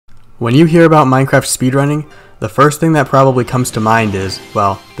When you hear about Minecraft speedrunning, the first thing that probably comes to mind is,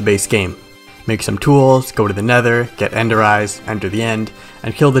 well, the base game. Make some tools, go to the nether, get ender eyes, enter the end,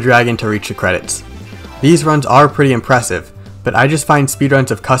 and kill the dragon to reach the credits. These runs are pretty impressive, but I just find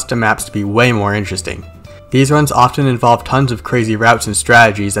speedruns of custom maps to be way more interesting. These runs often involve tons of crazy routes and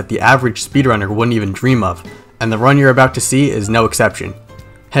strategies that the average speedrunner wouldn't even dream of, and the run you're about to see is no exception.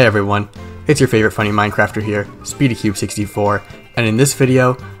 Hey everyone, it's your favorite funny Minecrafter here, SpeedyCube64, and in this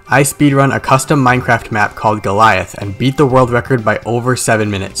video, I speedrun a custom Minecraft map called Goliath and beat the world record by over 7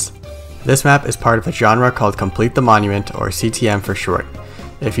 minutes. This map is part of a genre called Complete the Monument, or CTM for short.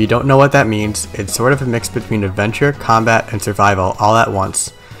 If you don't know what that means, it's sort of a mix between adventure, combat, and survival all at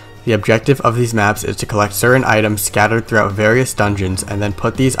once. The objective of these maps is to collect certain items scattered throughout various dungeons and then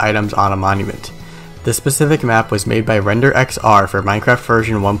put these items on a monument. This specific map was made by RenderXR for Minecraft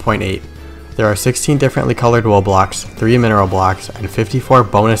version 1.8. There are 16 differently colored wool blocks, 3 mineral blocks, and 54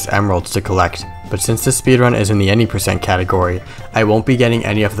 bonus emeralds to collect, but since this speedrun is in the any % category, I won't be getting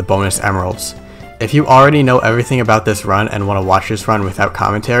any of the bonus emeralds. If you already know everything about this run and want to watch this run without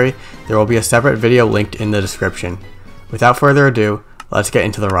commentary, there will be a separate video linked in the description. Without further ado, let's get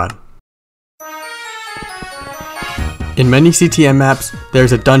into the run. In many CTM maps,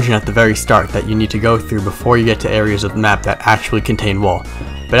 there's a dungeon at the very start that you need to go through before you get to areas of the map that actually contain wool.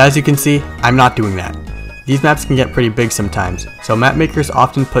 But as you can see, I'm not doing that. These maps can get pretty big sometimes, so map makers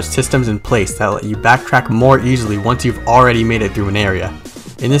often put systems in place that let you backtrack more easily once you've already made it through an area.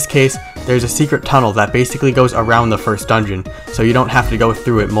 In this case, there's a secret tunnel that basically goes around the first dungeon, so you don't have to go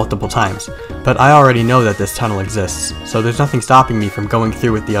through it multiple times. But I already know that this tunnel exists, so there's nothing stopping me from going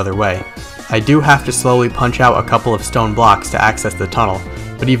through it the other way. I do have to slowly punch out a couple of stone blocks to access the tunnel,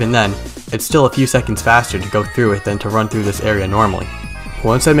 but even then, it's still a few seconds faster to go through it than to run through this area normally.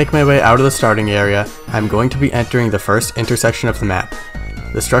 Once I make my way out of the starting area, I'm going to be entering the first intersection of the map.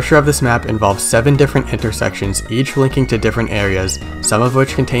 The structure of this map involves 7 different intersections, each linking to different areas, some of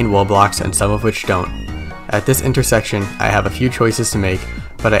which contain wool blocks and some of which don't. At this intersection, I have a few choices to make,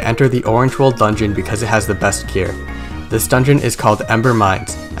 but I enter the orange wool dungeon because it has the best gear. This dungeon is called Ember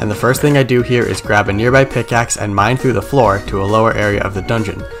Mines, and the first thing I do here is grab a nearby pickaxe and mine through the floor to a lower area of the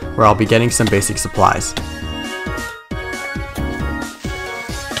dungeon, where I'll be getting some basic supplies.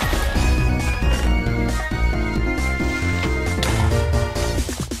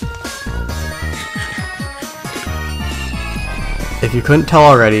 If you couldn't tell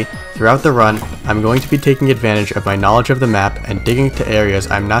already, throughout the run, I'm going to be taking advantage of my knowledge of the map and digging to areas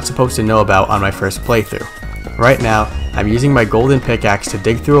I'm not supposed to know about on my first playthrough. Right now, I'm using my golden pickaxe to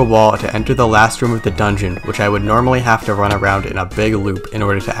dig through a wall to enter the last room of the dungeon, which I would normally have to run around in a big loop in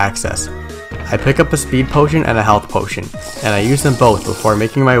order to access. I pick up a speed potion and a health potion, and I use them both before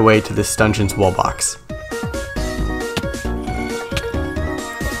making my way to this dungeon's wool box.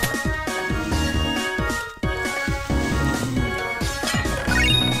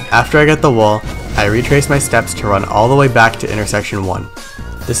 After I get the wool, I retrace my steps to run all the way back to intersection 1.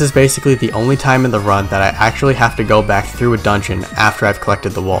 This is basically the only time in the run that I actually have to go back through a dungeon after I've collected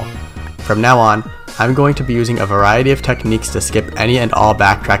the wool. From now on, I'm going to be using a variety of techniques to skip any and all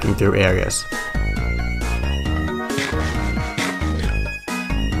backtracking through areas.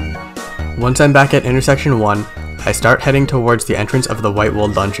 Once I'm back at intersection 1, I start heading towards the entrance of the white wool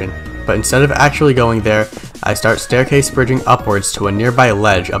dungeon, but instead of actually going there, I start staircase bridging upwards to a nearby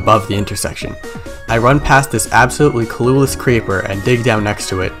ledge above the intersection. I run past this absolutely clueless creeper and dig down next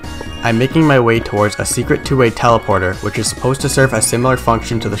to it. I'm making my way towards a secret 2-way teleporter which is supposed to serve a similar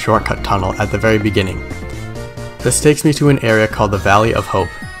function to the shortcut tunnel at the very beginning. This takes me to an area called the Valley of Hope,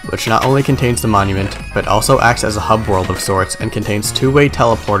 which not only contains the monument, but also acts as a hub world of sorts and contains 2-way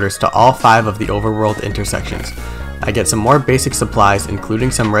teleporters to all 5 of the overworld intersections. I get some more basic supplies,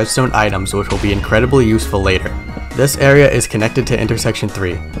 including some redstone items which will be incredibly useful later. This area is connected to intersection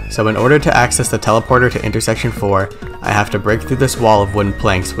 3, so in order to access the teleporter to intersection 4, I have to break through this wall of wooden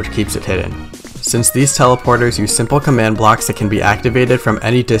planks which keeps it hidden. Since these teleporters use simple command blocks that can be activated from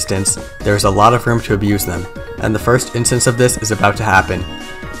any distance, there is a lot of room to abuse them, and the first instance of this is about to happen.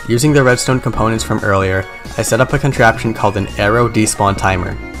 Using the redstone components from earlier, I set up a contraption called an arrow despawn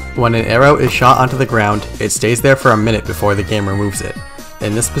timer. When an arrow is shot onto the ground, it stays there for a minute before the game removes it.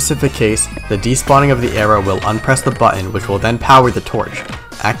 In this specific case, the despawning of the arrow will unpress the button which will then power the torch,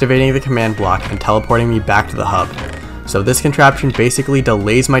 activating the command block and teleporting me back to the hub. So this contraption basically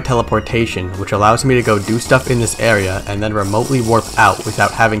delays my teleportation, which allows me to go do stuff in this area and then remotely warp out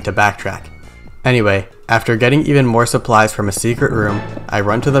without having to backtrack. Anyway, after getting even more supplies from a secret room, I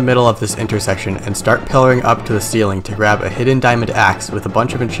run to the middle of this intersection and start pillaring up to the ceiling to grab a hidden diamond axe with a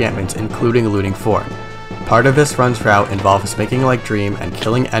bunch of enchantments including looting 4. Part of this run's route involves making like Dream and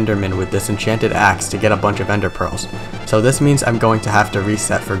killing Endermen with this enchanted axe to get a bunch of Ender Pearls, so this means I'm going to have to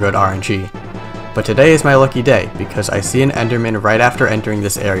reset for good RNG. But today is my lucky day, because I see an Enderman right after entering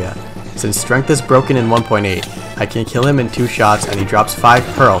this area. Since strength is broken in 1.8, I can kill him in 2 shots and he drops 5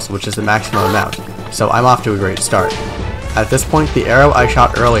 pearls, which is the maximum amount, so I'm off to a great start. At this point, the arrow I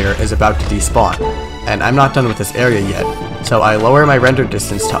shot earlier is about to despawn, and I'm not done with this area yet, so I lower my render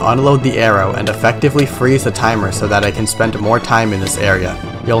distance to unload the arrow and effectively freeze the timer so that I can spend more time in this area.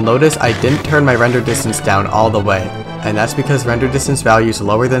 You'll notice I didn't turn my render distance down all the way, and that's because render distance values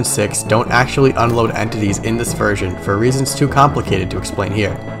lower than 6 don't actually unload entities in this version for reasons too complicated to explain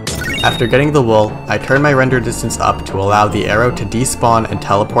here. After getting the wool, I turn my render distance up to allow the arrow to despawn and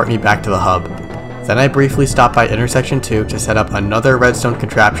teleport me back to the hub. Then I briefly stop by intersection 2 to set up another redstone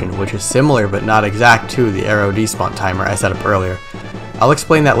contraption which is similar but not exact to the arrow despawn timer I set up earlier. I'll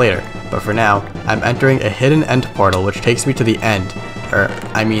explain that later, but for now, I'm entering a hidden end portal which takes me to the end,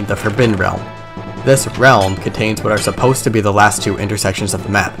 the Forbidden Realm. This realm contains what are supposed to be the last 2 intersections of the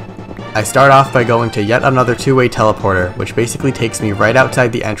map. I start off by going to yet another 2-way teleporter, which basically takes me right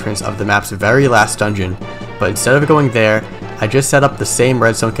outside the entrance of the map's very last dungeon, but instead of going there, I just set up the same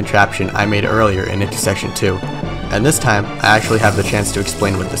redstone contraption I made earlier in intersection 2, and this time I actually have the chance to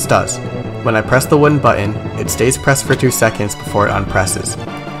explain what this does. When I press the wooden button, it stays pressed for 2 seconds before it unpresses.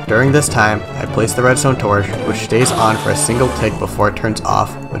 During this time, I place the redstone torch, which stays on for a single tick before it turns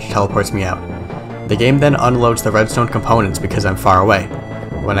off, which teleports me out. The game then unloads the redstone components because I'm far away.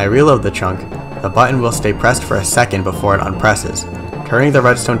 When I reload the chunk, the button will stay pressed for a second before it unpresses, turning the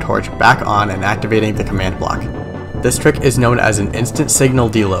redstone torch back on and activating the command block. This trick is known as an instant signal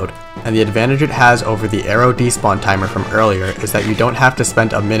deload, and the advantage it has over the arrow despawn timer from earlier is that you don't have to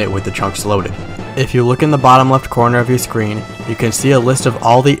spend a minute with the chunks loaded. If you look in the bottom left corner of your screen, you can see a list of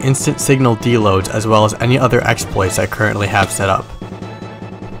all the instant signal deloads as well as any other exploits I currently have set up.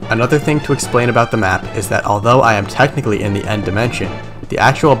 Another thing to explain about the map is that although I am technically in the end dimension, the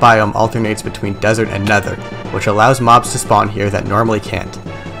actual biome alternates between desert and nether, which allows mobs to spawn here that normally can't.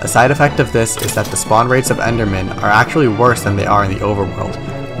 A side effect of this is that the spawn rates of Endermen are actually worse than they are in the overworld,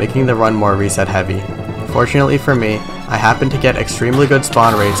 making the run more reset heavy. Fortunately for me, I happen to get extremely good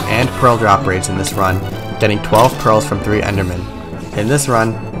spawn rates and pearl drop rates in this run, getting 12 pearls from 3 Endermen. In this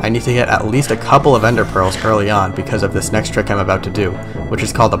run, I need to get at least a couple of Ender Pearls early on because of this next trick I'm about to do, which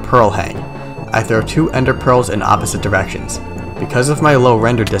is called a Pearl Hang. I throw 2 Ender Pearls in opposite directions. Because of my low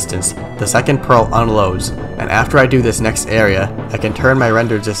render distance, the second pearl unloads, and after I do this next area, I can turn my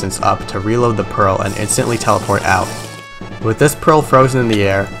render distance up to reload the pearl and instantly teleport out. With this pearl frozen in the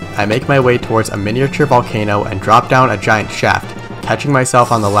air, I make my way towards a miniature volcano and drop down a giant shaft, catching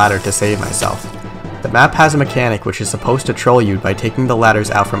myself on the ladder to save myself. The map has a mechanic which is supposed to troll you by taking the ladders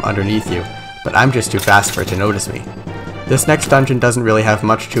out from underneath you, but I'm just too fast for it to notice me. This next dungeon doesn't really have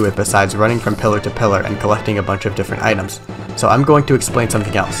much to it besides running from pillar to pillar and collecting a bunch of different items, so I'm going to explain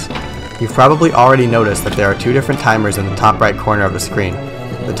something else. You've probably already noticed that there are 2 different timers in the top right corner of the screen.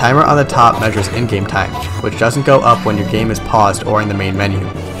 The timer on the top measures in-game time, which doesn't go up when your game is paused or in the main menu.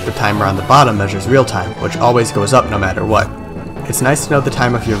 The timer on the bottom measures real time, which always goes up no matter what. It's nice to know the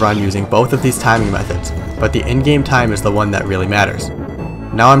time of your run using both of these timing methods, but the in-game time is the one that really matters.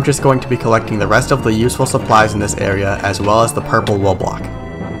 Now I'm just going to be collecting the rest of the useful supplies in this area as well as the purple wool block.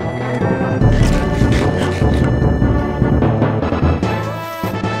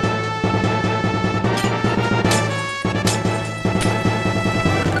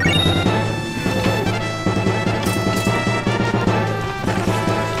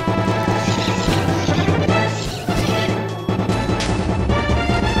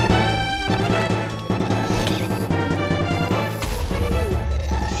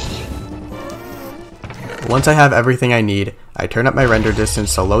 Once I have everything I need, I turn up my render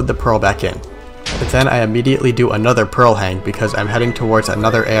distance to load the pearl back in. But then I immediately do another pearl hang because I'm heading towards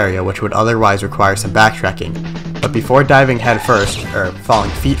another area which would otherwise require some backtracking. But before diving head first, or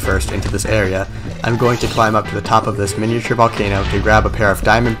falling feet first into this area, I'm going to climb up to the top of this miniature volcano to grab a pair of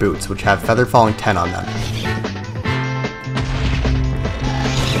diamond boots which have feather falling 10 on them.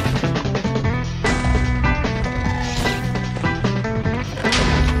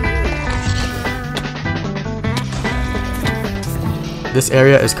 This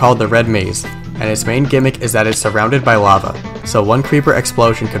area is called the Red Maze, and its main gimmick is that it's surrounded by lava, so one creeper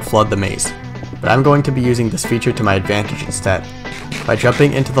explosion could flood the maze. But I'm going to be using this feature to my advantage instead. By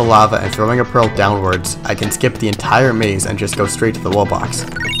jumping into the lava and throwing a pearl downwards, I can skip the entire maze and just go straight to the wool box.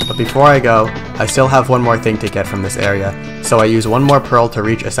 But before I go, I still have one more thing to get from this area, so I use one more pearl to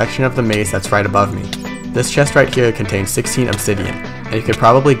reach a section of the maze that's right above me. This chest right here contains 16 obsidian, and you could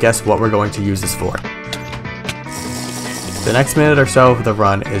probably guess what we're going to use this for. The next minute or so of the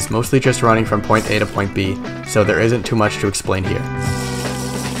run is mostly just running from point A to point B, so there isn't too much to explain here.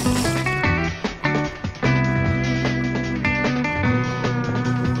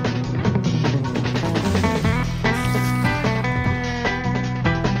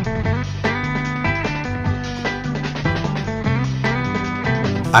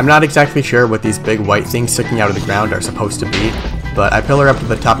 I'm not exactly sure what these big white things sticking out of the ground are supposed to be, but I pillar up to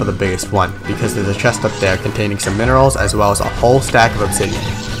the top of the biggest one, because there's a chest up there containing some minerals as well as a whole stack of obsidian.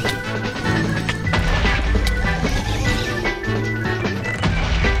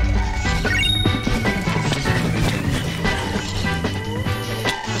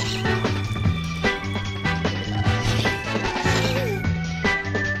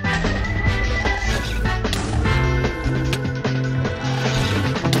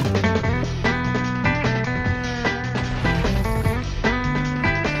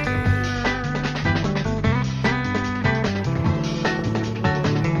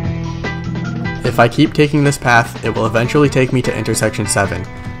 If I keep taking this path, it will eventually take me to intersection 7,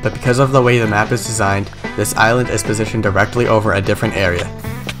 but because of the way the map is designed, this island is positioned directly over a different area.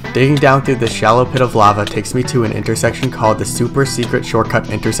 Digging down through this shallow pit of lava takes me to an intersection called the super secret shortcut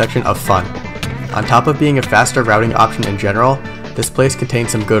intersection of fun. On top of being a faster routing option in general, this place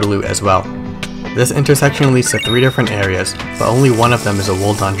contains some good loot as well. This intersection leads to 3 different areas, but only one of them is a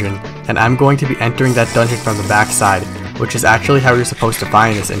wool dungeon, and I'm going to be entering that dungeon from the back side, which is actually how you're supposed to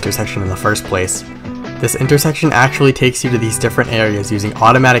find this intersection in the first place. This intersection actually takes you to these different areas using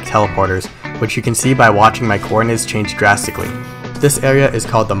automatic teleporters, which you can see by watching my coordinates change drastically. This area is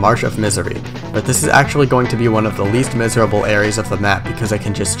called the Marsh of Misery, but this is actually going to be one of the least miserable areas of the map because I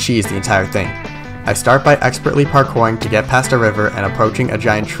can just cheese the entire thing. I start by expertly parkouring to get past a river and approaching a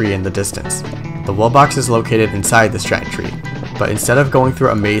giant tree in the distance. The wool box is located inside this giant tree, but instead of going through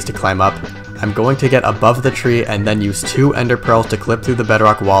a maze to climb up, I'm going to get above the tree and then use 2 ender pearls to clip through the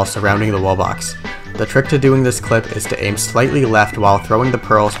bedrock wall surrounding the wool box. The trick to doing this clip is to aim slightly left while throwing the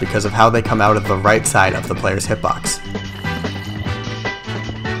pearls because of how they come out of the right side of the player's hitbox.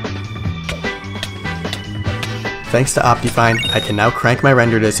 Thanks to Optifine, I can now crank my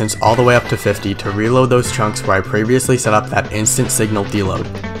render distance all the way up to 50 to reload those chunks where I previously set up that instant signal deload.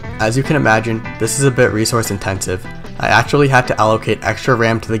 As you can imagine, this is a bit resource intensive. I actually had to allocate extra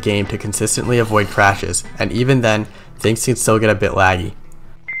RAM to the game to consistently avoid crashes, and even then, things can still get a bit laggy.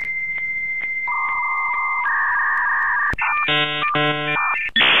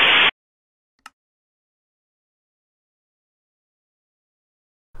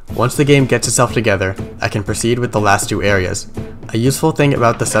 Once the game gets itself together, I can proceed with the last 2 areas. A useful thing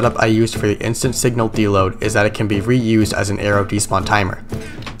about the setup I used for the instant signal deload is that it can be reused as an arrow despawn timer.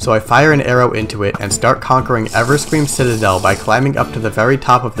 So I fire an arrow into it and start conquering Everscream Citadel by climbing up to the very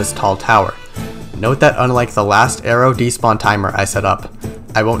top of this tall tower. Note that unlike the last arrow despawn timer I set up,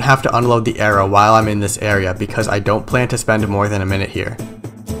 I won't have to unload the arrow while I'm in this area because I don't plan to spend more than a minute here.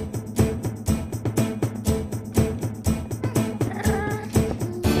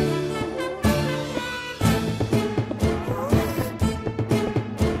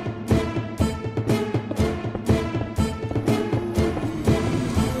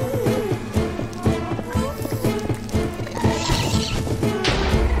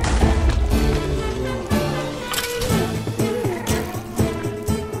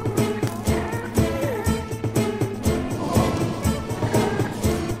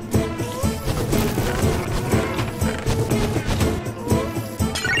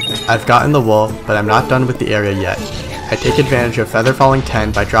 I've gotten the wool, but I'm not done with the area yet. I take advantage of Feather Falling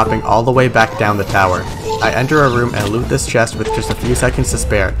 10 by dropping all the way back down the tower. I enter a room and loot this chest with just a few seconds to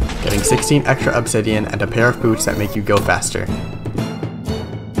spare, getting 16 extra obsidian and a pair of boots that make you go faster.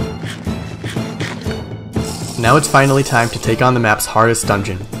 Now it's finally time to take on the map's hardest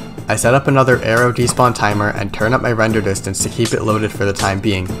dungeon. I set up another arrow despawn timer and turn up my render distance to keep it loaded for the time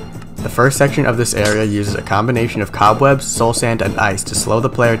being. The first section of this area uses a combination of cobwebs, soul sand, and ice to slow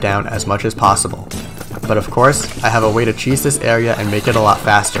the player down as much as possible. But of course, I have a way to cheese this area and make it a lot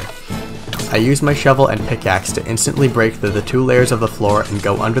faster. I use my shovel and pickaxe to instantly break through the 2 layers of the floor and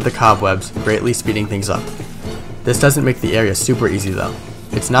go under the cobwebs, greatly speeding things up. This doesn't make the area super easy though.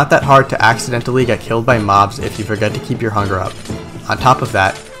 It's not that hard to accidentally get killed by mobs if you forget to keep your hunger up. On top of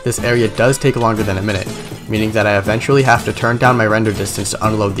that, this area does take longer than a minute, meaning that I eventually have to turn down my render distance to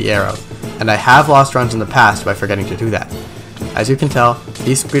unload the arrow, and I have lost runs in the past by forgetting to do that. As you can tell,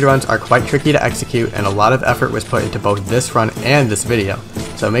 these speedruns are quite tricky to execute and a lot of effort was put into both this run and this video,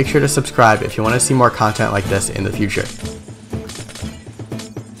 so make sure to subscribe if you want to see more content like this in the future.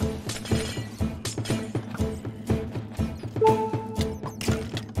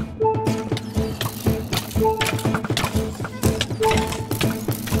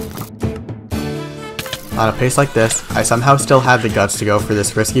 On a pace like this, I somehow still had the guts to go for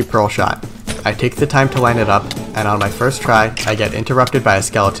this risky pearl shot. I take the time to line it up, and on my first try, I get interrupted by a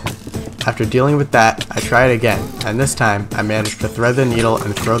skeleton. After dealing with that, I try it again, and this time, I manage to thread the needle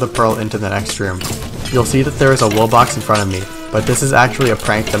and throw the pearl into the next room. You'll see that there is a wool box in front of me, but this is actually a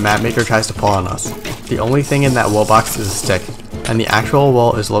prank the map maker tries to pull on us. The only thing in that wool box is a stick, and the actual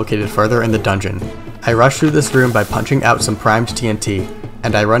wool is located further in the dungeon. I rush through this room by punching out some primed TNT,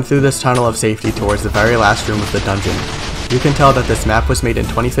 and I run through this tunnel of safety towards the very last room of the dungeon. You can tell that this map was made in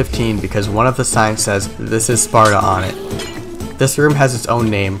 2015 because one of the signs says, "This is Sparta" on it. This room has its own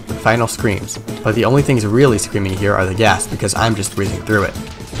name, Final Screams, but the only things really screaming here are the gas because I'm just breezing through it.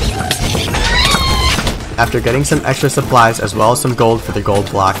 After getting some extra supplies as well as some gold for the gold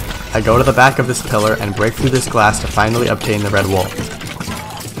block, I go to the back of this pillar and break through this glass to finally obtain the red wool.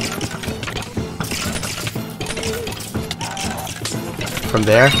 From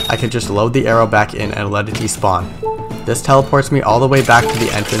there, I can just load the arrow back in and let it despawn. This teleports me all the way back to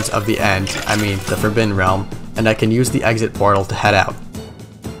the entrance of the the Forbidden Realm, and I can use the exit portal to head out.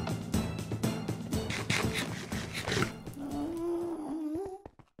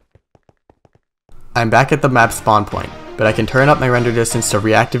 I'm back at the map spawn point, but I can turn up my render distance to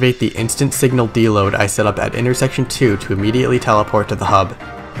reactivate the instant signal deload I set up at intersection 2 to immediately teleport to the hub.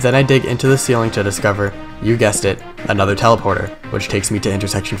 Then I dig into the ceiling to discover, you guessed it, another teleporter, which takes me to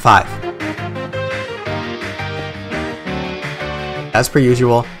intersection 5. As per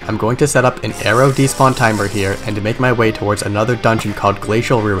usual, I'm going to set up an arrow despawn timer here and make my way towards another dungeon called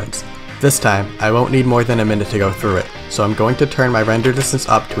Glacial Ruins. This time, I won't need more than a minute to go through it, so I'm going to turn my render distance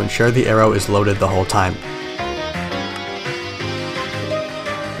up to ensure the arrow is loaded the whole time.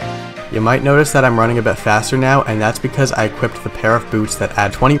 You might notice that I'm running a bit faster now, and that's because I equipped the pair of boots that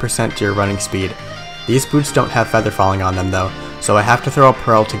add 20% to your running speed. These boots don't have feather falling on them though, so I have to throw a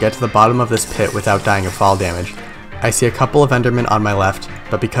pearl to get to the bottom of this pit without dying of fall damage. I see a couple of endermen on my left,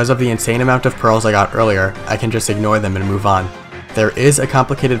 but because of the insane amount of pearls I got earlier, I can just ignore them and move on. There is a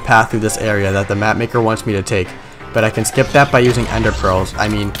complicated path through this area that the mapmaker wants me to take, but I can skip that by using ender pearls,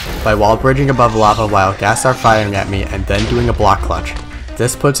 by wall bridging above lava while gas are firing at me and then doing a block clutch.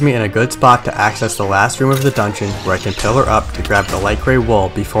 This puts me in a good spot to access the last room of the dungeon where I can pillar up to grab the light gray wool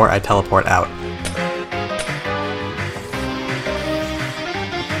before I teleport out.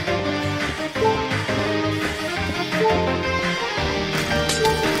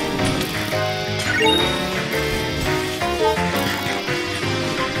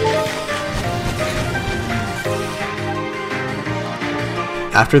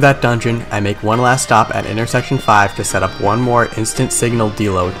 After that dungeon, I make one last stop at intersection 5 to set up one more instant signal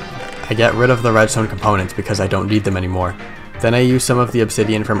deload. I get rid of the redstone components because I don't need them anymore. Then I use some of the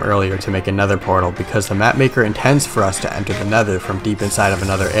obsidian from earlier to make another portal because the mapmaker intends for us to enter the nether from deep inside of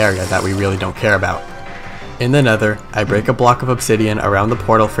another area that we really don't care about. In the nether, I break a block of obsidian around the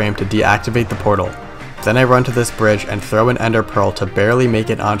portal frame to deactivate the portal. Then I run to this bridge and throw an ender pearl to barely make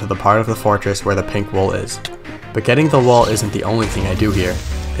it onto the part of the fortress where the pink wool is. But getting the wool isn't the only thing I do here.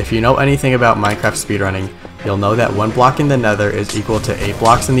 If you know anything about Minecraft speedrunning, you'll know that 1 block in the nether is equal to 8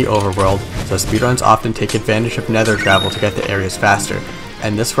 blocks in the overworld, so speedruns often take advantage of nether travel to get to areas faster,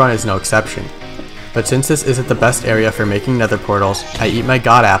 and this run is no exception. But since this isn't the best area for making nether portals, I eat my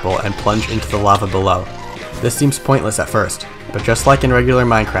god apple and plunge into the lava below. This seems pointless at first, but just like in regular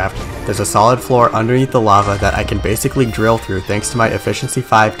Minecraft, there's a solid floor underneath the lava that I can basically drill through thanks to my efficiency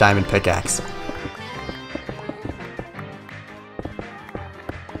 5 diamond pickaxe.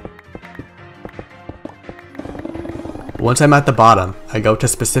 Once I'm at the bottom, I go to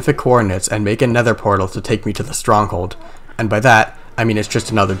specific coordinates and make a nether portal to take me to the stronghold, and by that, I mean it's just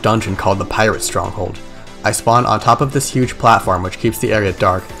another dungeon called the Pirate Stronghold. I spawn on top of this huge platform which keeps the area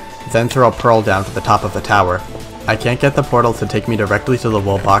dark, then throw a pearl down to the top of the tower. I can't get the portal to take me directly to the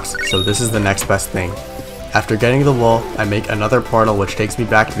wool box, so this is the next best thing. After getting the wool, I make another portal which takes me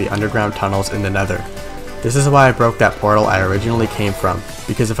back to the underground tunnels in the nether. This is why I broke that portal I originally came from,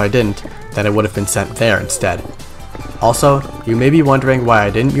 because if I didn't, then it would have been sent there instead. Also, you may be wondering why I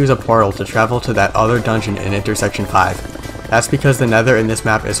didn't use a portal to travel to that other dungeon in intersection 5. That's because the nether in this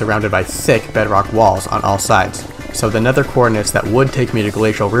map is surrounded by thick bedrock walls on all sides, so the nether coordinates that would take me to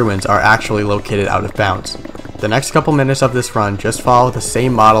Glacial Ruins are actually located out of bounds. The next couple minutes of this run just follow the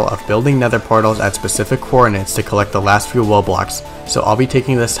same model of building nether portals at specific coordinates to collect the last few wool blocks, so I'll be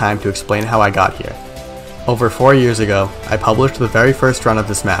taking this time to explain how I got here. Over 4 years ago, I published the very first run of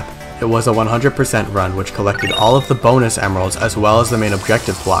this map. It was a 100% run which collected all of the bonus emeralds as well as the main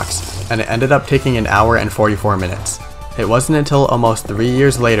objective blocks, and it ended up taking an hour and 44 minutes. It wasn't until almost 3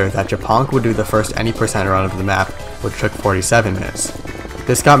 years later that Japonk would do the first any percent run of the map, which took 47 minutes.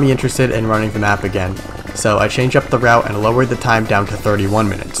 This got me interested in running the map again, so I changed up the route and lowered the time down to 31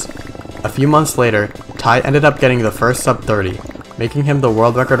 minutes. A few months later, Ty ended up getting the first sub 30, making him the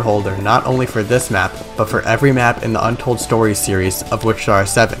world record holder not only for this map, but for every map in the Untold Stories series, of which there are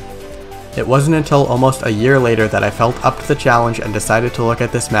 7. It wasn't until almost a year later that I felt up to the challenge and decided to look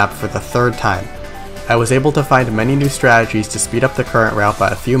at this map for the 3rd time. I was able to find many new strategies to speed up the current route by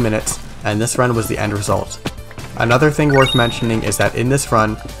a few minutes, and this run was the end result. Another thing worth mentioning is that in this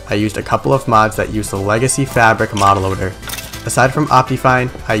run, I used a couple of mods that use the Legacy Fabric mod loader. Aside from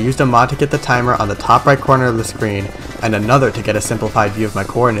Optifine, I used a mod to get the timer on the top right corner of the screen, and another to get a simplified view of my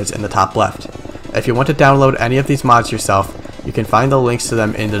coordinates in the top left. If you want to download any of these mods yourself, you can find the links to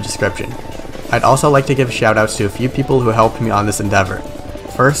them in the description. I'd also like to give shoutouts to a few people who helped me on this endeavor.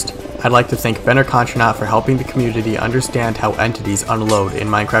 First, I'd like to thank Benner Contronaut for helping the community understand how entities unload in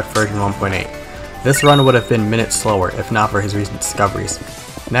Minecraft version 1.8. This run would have been minutes slower if not for his recent discoveries.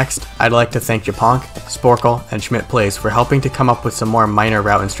 Next, I'd like to thank Japonk, Sporkle, and Schmidt Plays for helping to come up with some more minor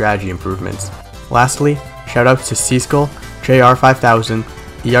route and strategy improvements. Lastly, shoutouts to C-Skull, JR5000,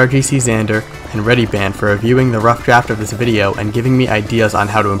 ERGC Xander, and ReadyBand for reviewing the rough draft of this video and giving me ideas on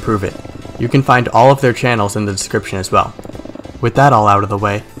how to improve it. You can find all of their channels in the description as well. With that all out of the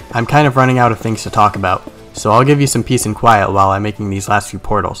way, I'm kind of running out of things to talk about, so I'll give you some peace and quiet while I'm making these last few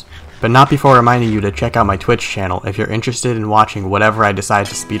portals. But not before reminding you to check out my Twitch channel if you're interested in watching whatever I decide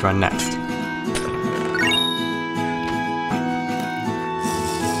to speedrun next.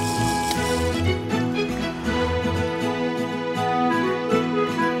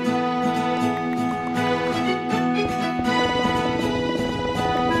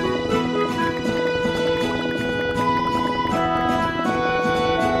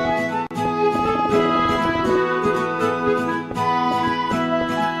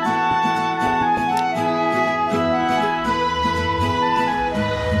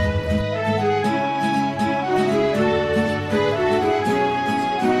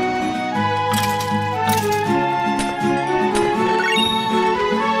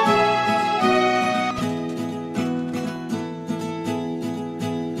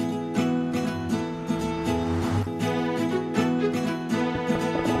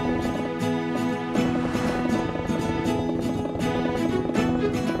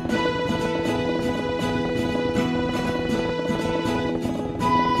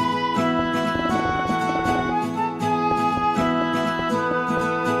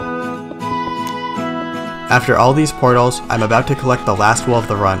 After all these portals, I'm about to collect the last wool of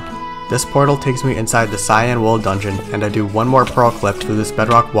the run. This portal takes me inside the Cyan Wool dungeon, and I do one more pearl clip through this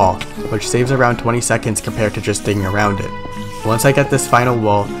bedrock wall, which saves around 20 seconds compared to just digging around it. Once I get this final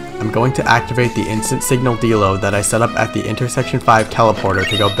wool, I'm going to activate the instant signal deload that I set up at the Intersection 5 teleporter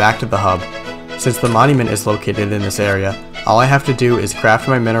to go back to the hub. Since the monument is located in this area, all I have to do is craft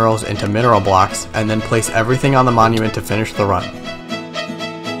my minerals into mineral blocks and then place everything on the monument to finish the run.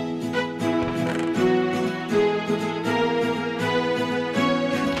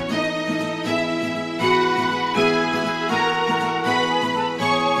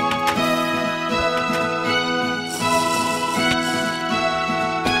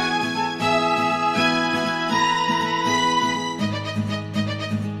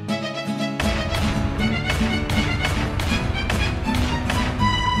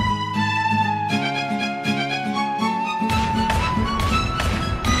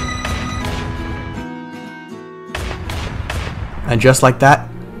 And just like that,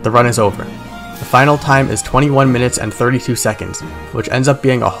 the run is over. The final time is 21 minutes and 32 seconds, which ends up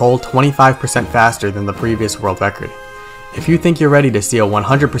being a whole 25% faster than the previous world record. If you think you're ready to see a 100%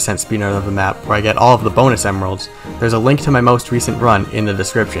 speedrun of the map where I get all of the bonus emeralds, there's a link to my most recent run in the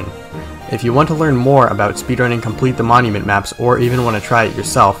description. If you want to learn more about speedrunning Complete the Monument maps or even want to try it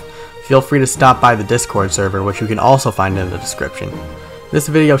yourself, feel free to stop by the Discord server, which you can also find in the description. This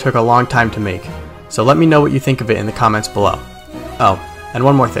video took a long time to make, so let me know what you think of it in the comments below. Oh, and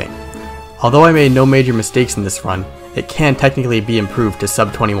one more thing. Although I made no major mistakes in this run, it can technically be improved to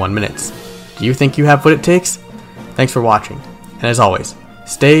sub 21 minutes. Do you think you have what it takes? Thanks for watching, and as always,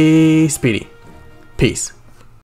 stay speedy. Peace.